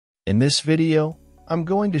In this video, I'm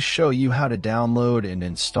going to show you how to download and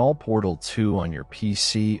install Portal 2 on your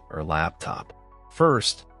PC or laptop.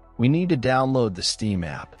 First, we need to download the Steam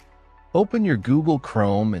app. Open your Google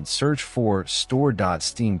Chrome and search for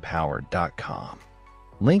store.steampowered.com.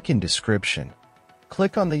 Link in description.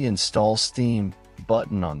 Click on the Install Steam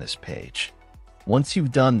button on this page. Once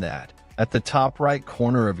you've done that, at the top right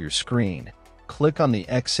corner of your screen, click on the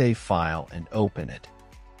 .exe file and open it.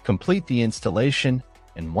 Complete the installation,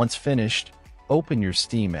 and once finished, open your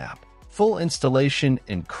Steam app. Full installation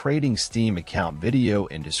and creating Steam account video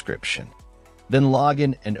in description. Then log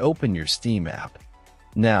in and open your Steam app.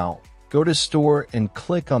 Now, go to Store and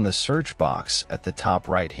click on the search box at the top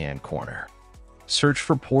right-hand corner. Search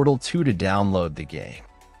for Portal 2 to download the game.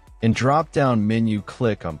 In drop-down menu,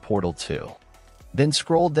 click on Portal 2. Then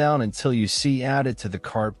scroll down until you see Add it to the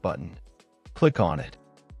Cart button. Click on it.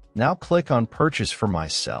 Now click on Purchase for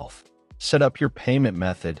myself. Set up your payment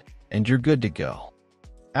method, and you're good to go.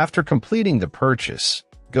 After completing the purchase,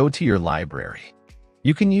 go to your library.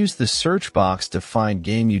 You can use the search box to find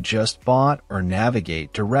game you just bought or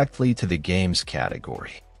navigate directly to the games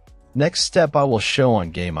category. Next step I will show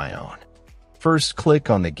on Game I Own. First,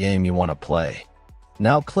 click on the game you want to play.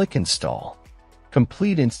 Now click Install.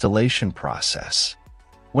 Complete installation process.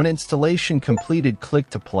 When installation completed,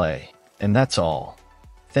 click to play, and that's all.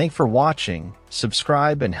 Thanks for watching.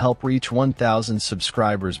 Subscribe and help reach 1,000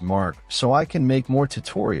 subscribers mark so I can make more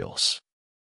tutorials.